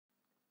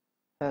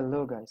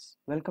Hello guys,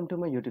 welcome to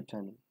my YouTube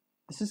channel.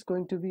 This is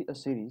going to be a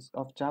series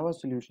of Java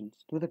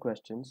solutions to the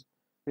questions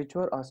which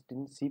were asked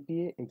in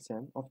CPA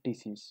exam of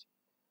TCS.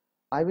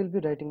 I will be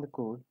writing the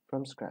code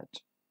from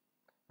scratch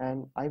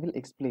and I will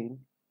explain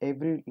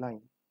every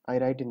line I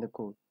write in the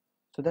code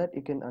so that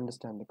you can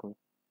understand the code.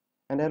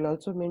 And I'll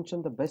also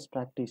mention the best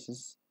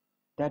practices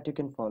that you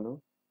can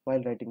follow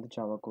while writing the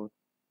Java code.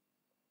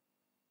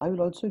 I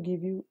will also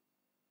give you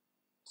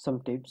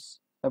some tips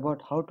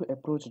about how to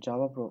approach a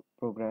Java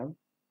program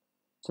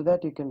so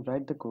that you can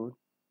write the code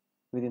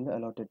within the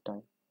allotted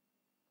time.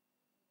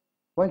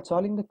 While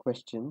solving the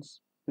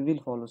questions, we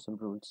will follow some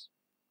rules,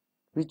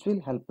 which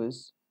will help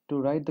us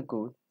to write the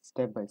code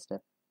step by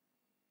step.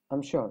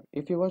 I'm sure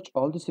if you watch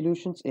all the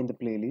solutions in the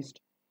playlist,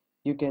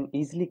 you can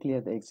easily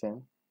clear the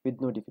exam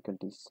with no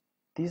difficulties.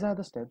 These are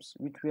the steps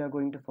which we are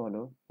going to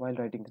follow while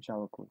writing the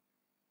Java code.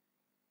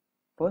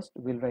 First,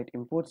 we'll write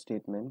import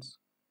statements,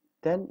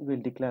 then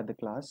we'll declare the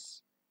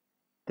class,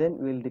 then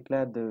we'll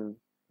declare the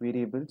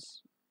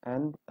variables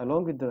and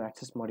along with the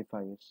access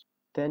modifiers.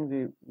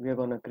 Then we are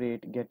going to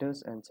create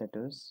getters and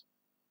setters.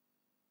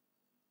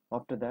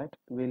 After that,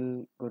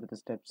 we'll go to the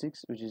step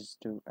 6, which is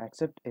to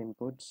accept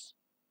inputs.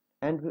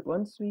 And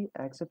once we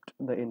accept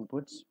the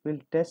inputs, we'll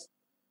test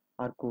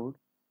our code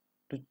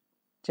to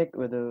check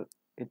whether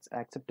it's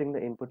accepting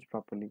the inputs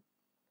properly.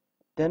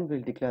 Then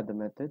we'll declare the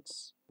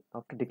methods.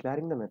 After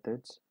declaring the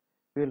methods,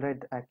 we'll write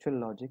the actual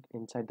logic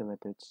inside the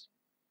methods.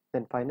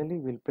 Then finally,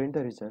 we'll print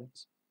the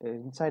results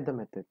inside the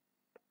method.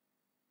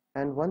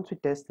 And once we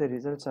test the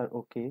results are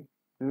okay,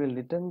 we will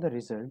return the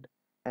result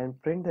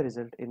and print the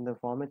result in the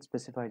format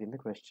specified in the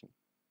question.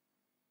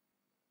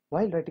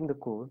 While writing the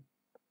code,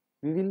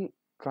 we will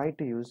try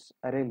to use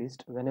array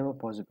list whenever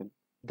possible.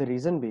 The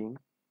reason being,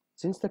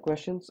 since the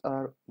questions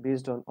are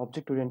based on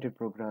object-oriented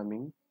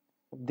programming,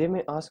 they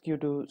may ask you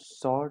to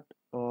sort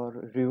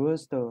or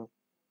reverse the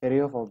array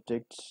of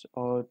objects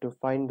or to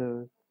find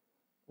the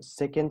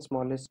second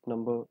smallest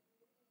number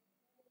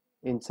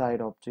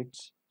inside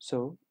objects.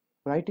 So,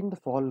 writing the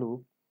for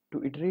loop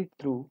to iterate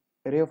through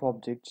array of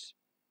objects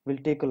will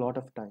take a lot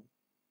of time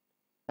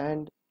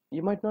and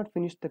you might not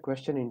finish the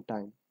question in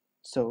time.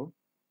 So,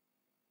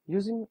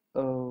 using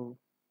a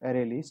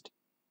array list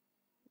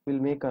will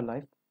make our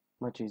life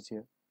much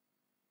easier.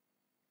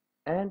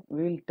 And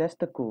we will test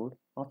the code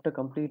after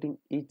completing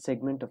each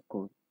segment of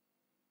code.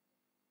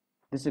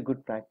 This is a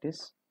good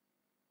practice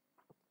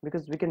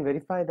because we can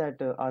verify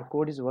that our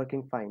code is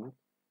working fine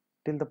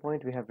till the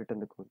point we have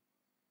written the code.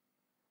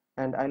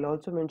 And I'll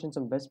also mention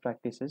some best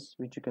practices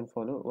which you can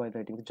follow while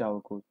writing the Java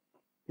code.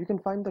 You can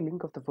find the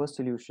link of the first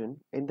solution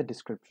in the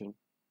description.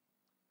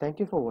 Thank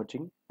you for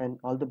watching and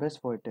all the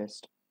best for your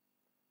test.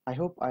 I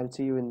hope I'll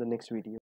see you in the next video.